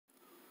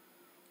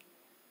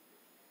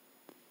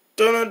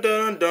Dun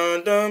dun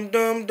dun dun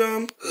dun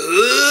dun.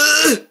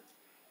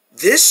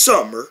 This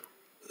summer,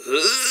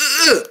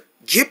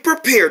 get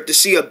prepared to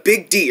see a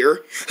big deer,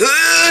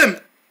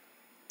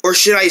 or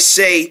should I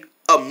say,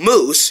 a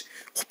moose.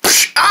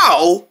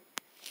 Ow!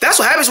 That's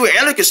what happens when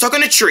antler gets stuck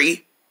on a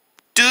tree.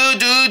 Do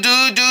do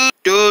do do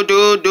do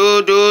do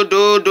do do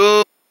do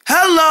do.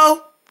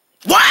 Hello.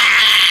 Wow!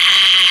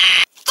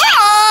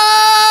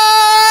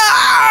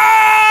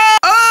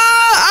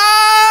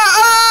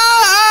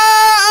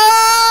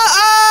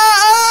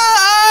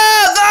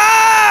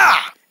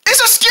 It's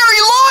a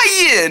scary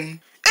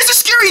lion. It's a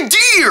scary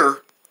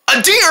deer.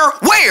 A deer?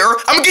 Where?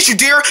 I'm gonna get you,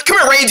 deer. Come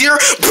here, reindeer.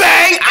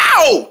 Bang!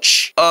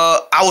 Ouch!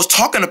 I was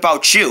talking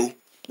about you.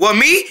 Well,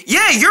 me?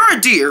 Yeah, you're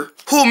a deer.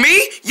 Who,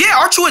 me? Yeah,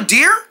 aren't you a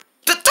deer?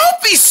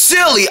 Don't be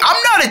silly.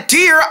 I'm not a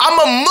deer. I'm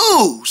a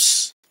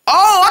moose.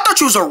 Oh, I thought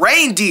you was a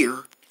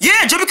reindeer.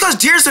 Yeah, just because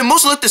deers and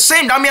moose look the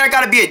same, don't mean I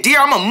gotta be a deer.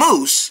 I'm a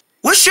moose.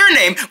 What's your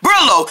name?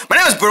 Burlo. My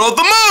name is Burlo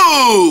The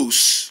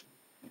Moose.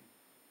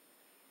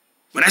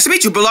 Well, nice to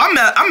meet you, Burlo. I'm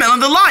Melon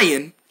the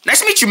Lion. Nice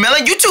to meet you,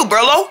 Melon. You too,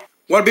 Burlo.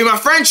 Wanna be my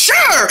friend? Sure.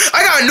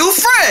 I got a new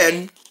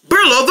friend.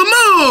 Burlo the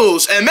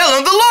Moose and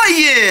Melon the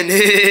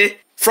Lion.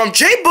 From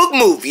J-Book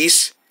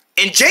Movies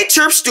and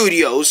J-Terp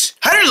Studios.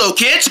 Hi there, little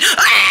kids.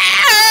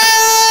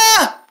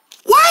 Ah!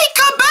 Why?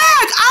 Come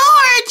back. I'll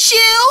hurt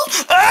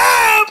you.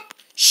 Ah!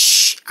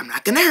 Shh. I'm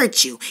not gonna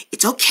hurt you.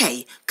 It's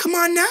okay. Come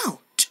on now.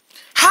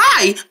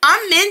 Hi,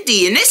 I'm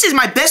Mindy, and this is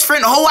my best friend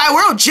in the whole wide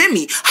world,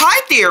 Jimmy.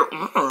 Hi there.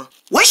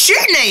 What's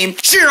your name?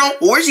 Cheryl.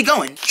 Well, where's he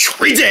going?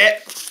 Read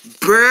that.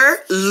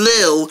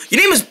 Burlo. Your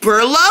name is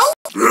Burlo?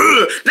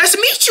 Nice to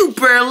meet you,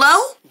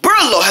 Burlo.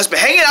 Burlo has been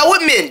hanging out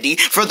with Mindy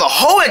for the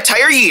whole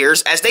entire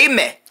years as they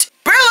met.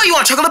 Burlo, you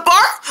want a chocolate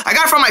bar? I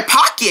got it from my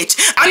pocket.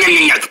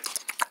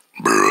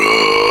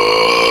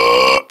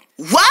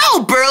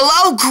 Wow,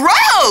 Burlo,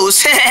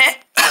 gross.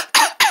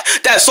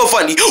 That's so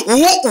funny.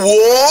 Whoa,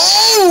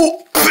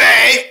 whoa,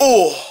 bang.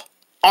 Oh,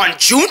 on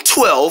June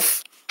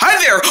 12th. Hi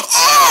there.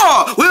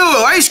 Oh, wait,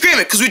 why are you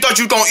screaming? Because we thought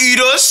you were going to eat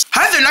us.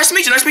 Hi there, nice to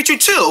meet you. Nice to meet you,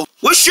 too.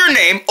 What's your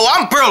name? Oh,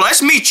 I'm Burlo. Nice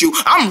to meet you.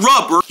 I'm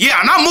Rubber. Yeah,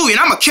 I'm not moving.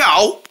 I'm a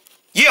cow.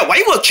 Yeah, why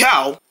you a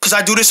cow? Because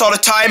I do this all the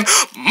time.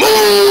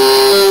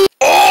 Moo!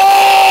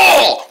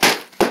 Oh!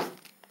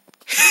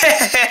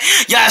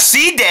 Y'all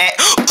see that?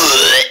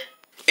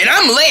 And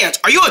I'm Lance.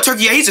 Are you a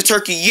turkey? Yeah, he's a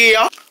turkey.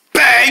 Yeah.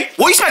 Bang!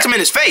 Well, you smacked him in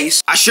his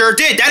face. I sure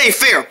did. That ain't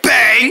fair.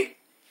 Bang!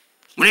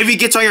 Whenever he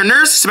gets on your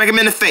nerves, smack him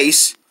in the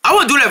face. I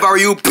wouldn't do that if I were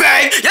you.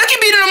 Bang! Y'all keep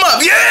beating him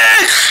up.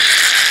 Yeah!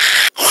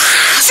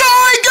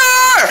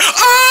 Tiger!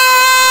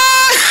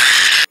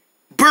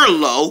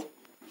 Burlo,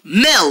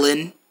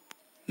 Melon,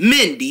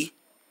 Mindy,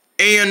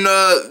 and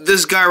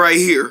this guy right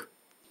here.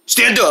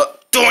 Stand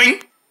up.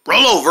 Doing.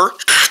 Roll over.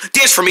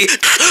 Dance for me.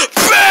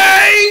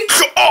 Bang!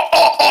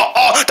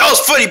 That was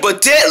funny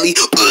but deadly.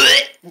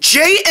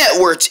 Jay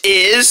Edwards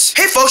is...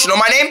 Hey folks, you know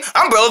my name?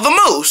 I'm Burlo the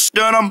Moose.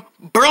 Done.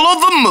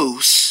 Burlo the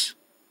Moose.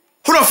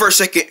 Hold on for a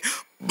second.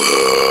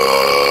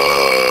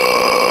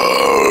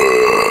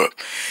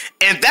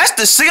 And that's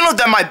the signal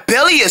that my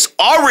belly is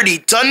already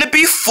done to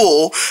be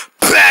full.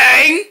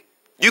 Bang!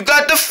 You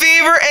got the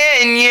fever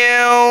in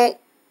you.